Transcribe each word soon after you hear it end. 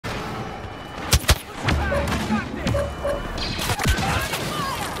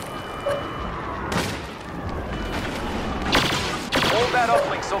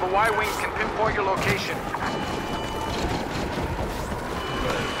so the Y-Wings can pinpoint your location.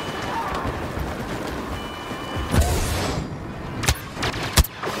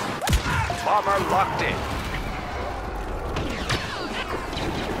 Bomber locked in.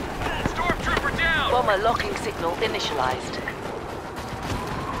 Stormtrooper down! Bomber locking signal initialized.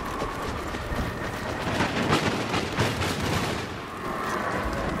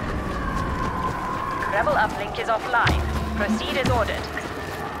 Rebel uplink is offline. Proceed as ordered.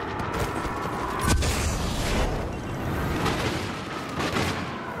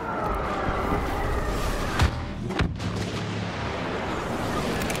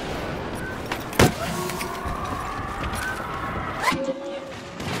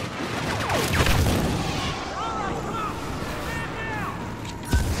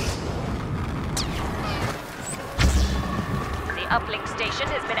 The uplink station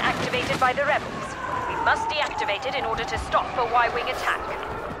has been activated by the rebels. We must deactivate it in order to stop a Y-Wing attack.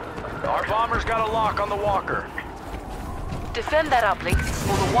 Our bomber's got a lock on the walker. Defend that uplink,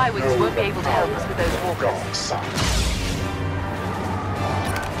 or the Y-Wings won't be able to help us with those walkers.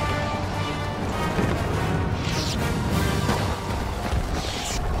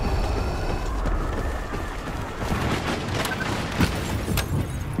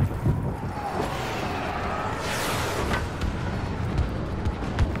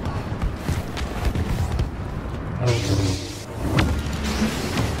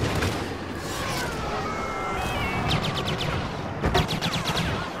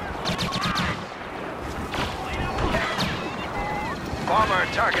 Bomber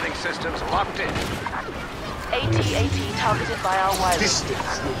targeting systems locked in. AT-AT targeted by our Y-Wing.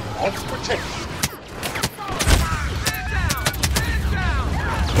 Distance will not protect you.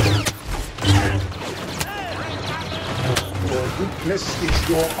 Your weakness is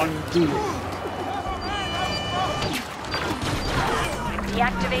your undoing.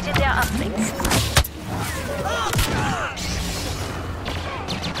 Deactivated their uplinks.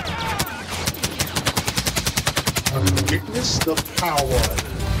 Witness the power.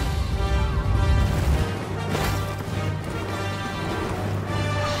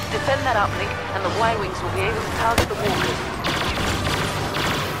 Defend that uplink, and the Y-Wings will be able to target the walkers.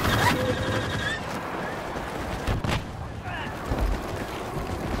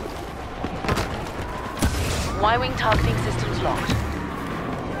 Y-Wing targeting systems locked.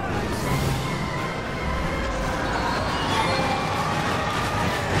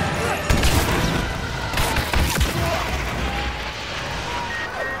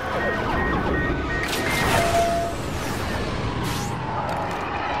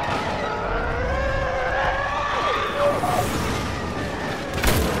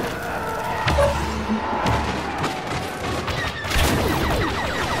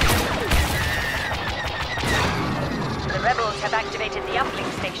 Have activated the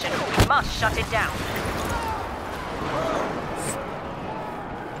uplink station. We must shut it down.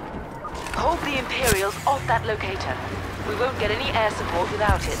 Hold the Imperials off that locator. We won't get any air support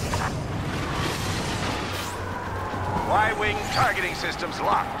without it. Y-Wing targeting systems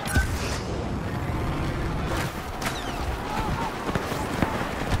locked.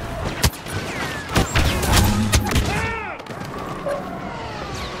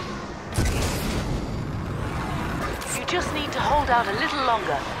 Just need to hold out a little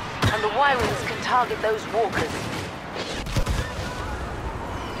longer, and the Y-Wings can target those walkers.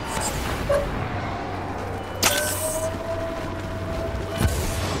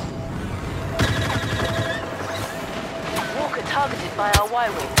 Walker targeted by our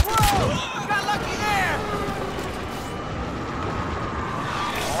Y-Wing. Whoa! Got lucky there!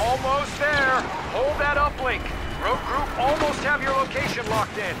 Almost there. Hold that uplink. Road group almost have your location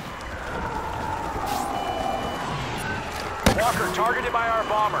locked in. Walker targeted by our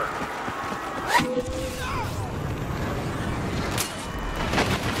bomber.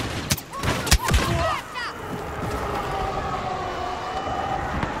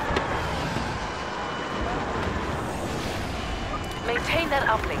 Maintain that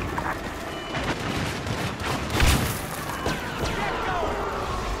uplink.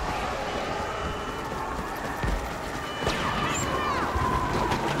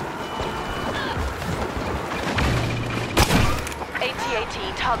 AT-AT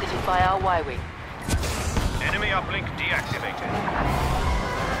targeted by our Y-Wing. Enemy uplink deactivated.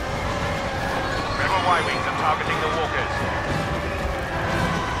 Rebel Y-Wings are targeting the walkers.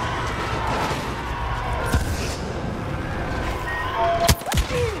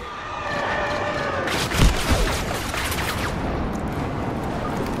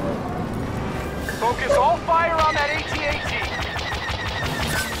 Focus all fire on that AT-AT.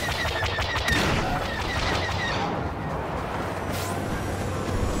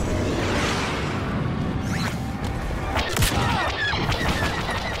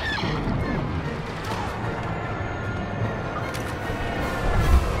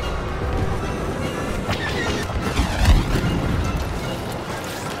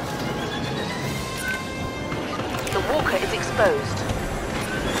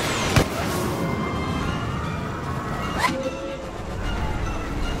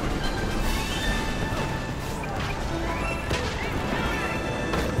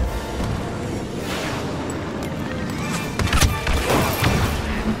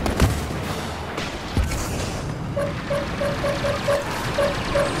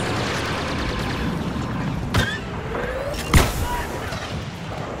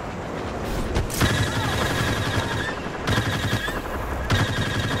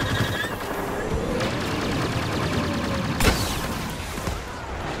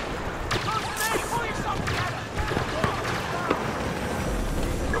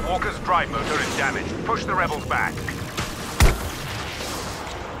 drive motor is damaged. Push the rebels back.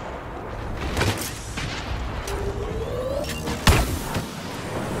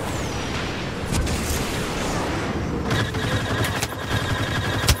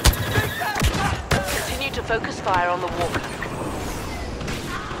 Continue to focus fire on the walker.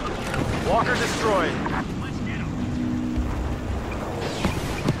 Walker destroyed.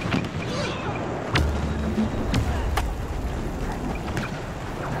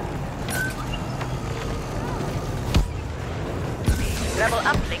 Rebel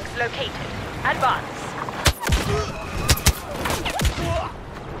uplinks located. Advance.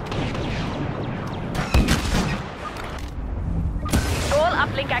 All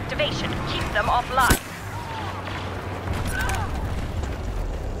uplink activation. Keep them offline.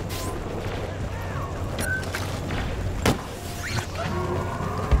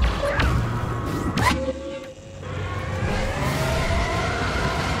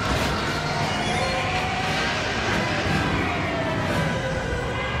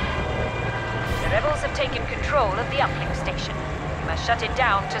 Taken control of the uplink station. We must shut it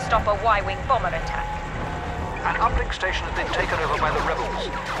down to stop a Y-wing bomber attack. An uplink station has been taken over by the rebels.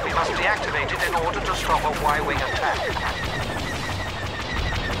 We must deactivate it in order to stop a Y-wing attack.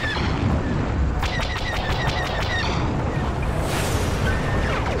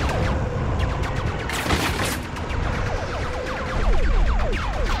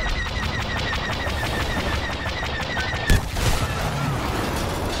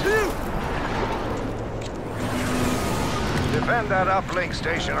 Defend that uplink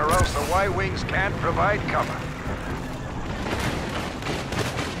station or else the Y-wings can't provide cover.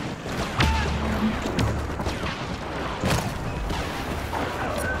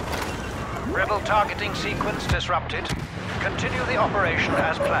 Rebel targeting sequence disrupted. Continue the operation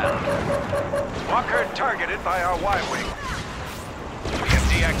as planned. Walker targeted by our Y-wing. We have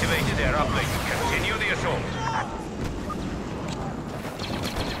deactivated their uplink. Continue the assault.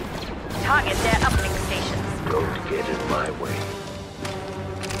 Target their uplink stations. Don't get in my way.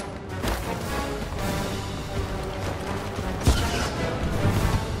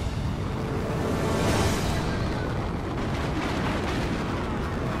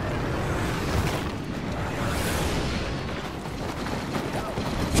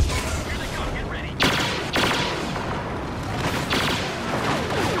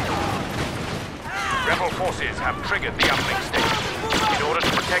 Rebel forces have triggered the uplink station. In order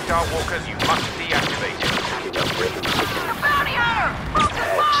to protect our walkers, you must deactivate it.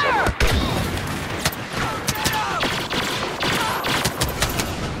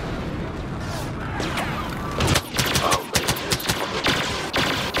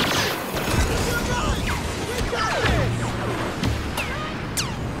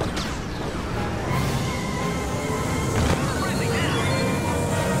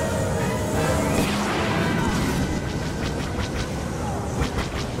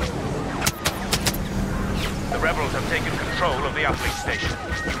 Rebels have taken control of the uplink station.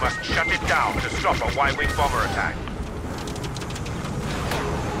 You must shut it down to stop a Y-wing bomber attack.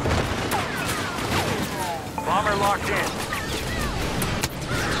 Bomber locked in.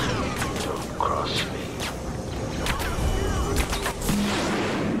 Don't cross me.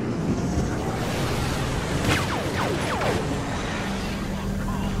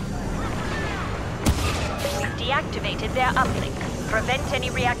 We deactivated their uplink. Prevent any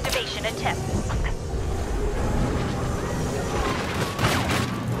reactivation attempts.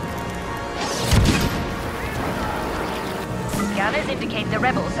 Scanners indicate the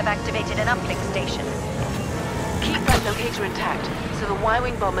rebels have activated an uplink station. Keep that locator intact, so the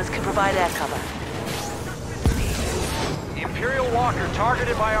Y-wing bombers can provide air cover. Imperial Walker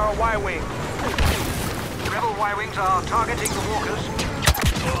targeted by our Y-wing. Rebel Y-wings are targeting the walkers.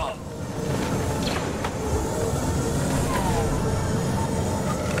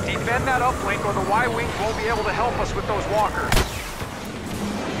 Defend that uplink or the Y-wings won't be able to help us with those walkers.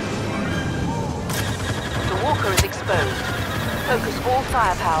 The walker is exposed. Focus all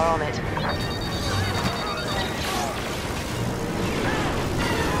firepower on it.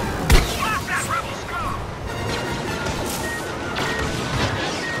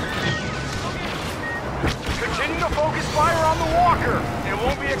 Continue to focus fire on the walker. It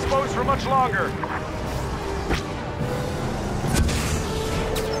won't be exposed for much longer.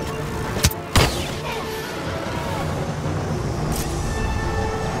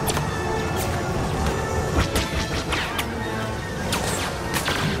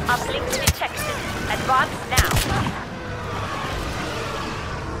 Uplinks detected. Advance now.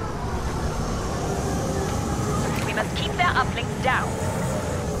 We must keep their uplinks down.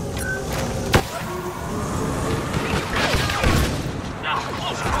 Now,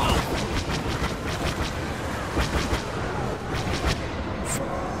 close call.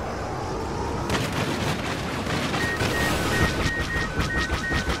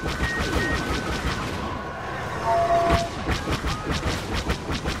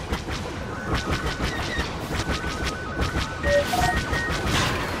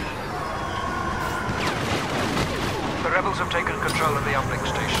 intel in the uplink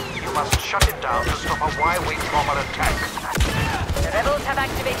station. You must shut it down to stop a Y-wing bomber attack. The rebels have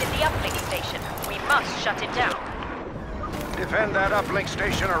activated the uplink station. We must shut it down. Defend that uplink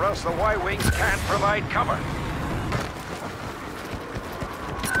station or else the Y-Wings can't provide cover.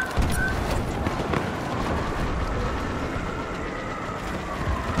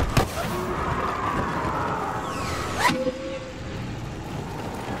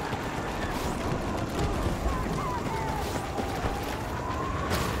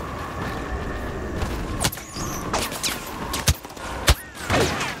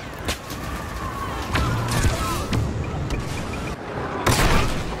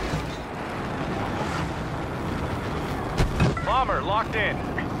 Bomber locked in.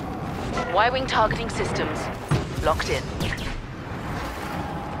 Y-wing targeting systems locked in.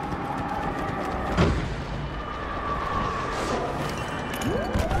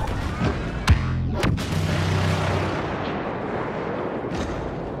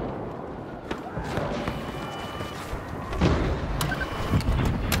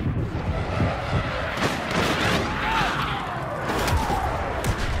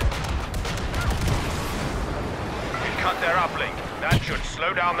 Cut their uplink. That should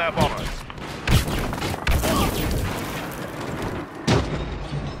slow down their bombers.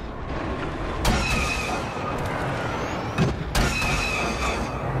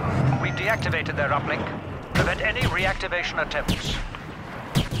 We deactivated their uplink. Prevent any reactivation attempts.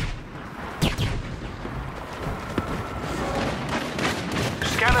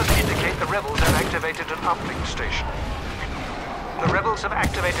 Scanners indicate the rebels have activated an uplink station. The rebels have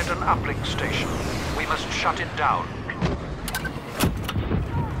activated an uplink station. We must shut it down.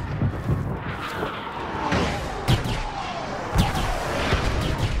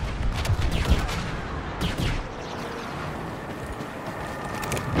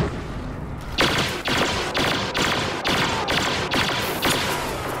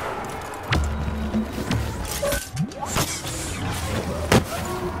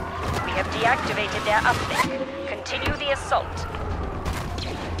 We have deactivated their uplink. Continue the assault.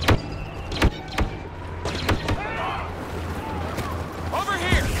 Over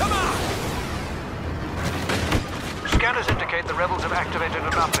here! Come on! Scanners indicate the rebels have activated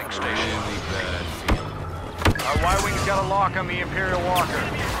an uplink station. Our Y-Wings got a lock on the Imperial Walker.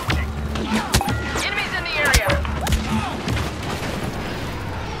 Enemies in the area!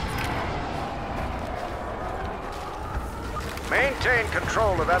 Maintain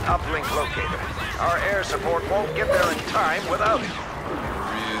control of that uplink locator. Our air support won't get there in time without it.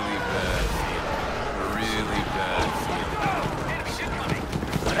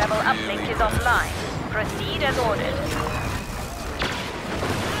 Rebel uplink is offline. Proceed as ordered.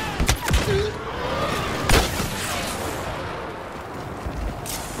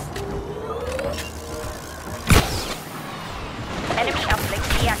 Enemy uplink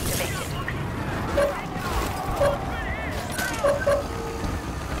deactivated.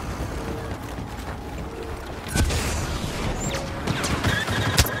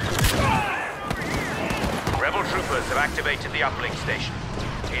 Rebel troopers have activated the uplink station.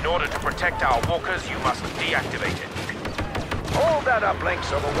 In order to protect our walkers, you must deactivate it. Hold that uplink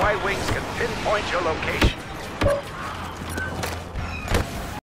so the Y-Wings can pinpoint your location.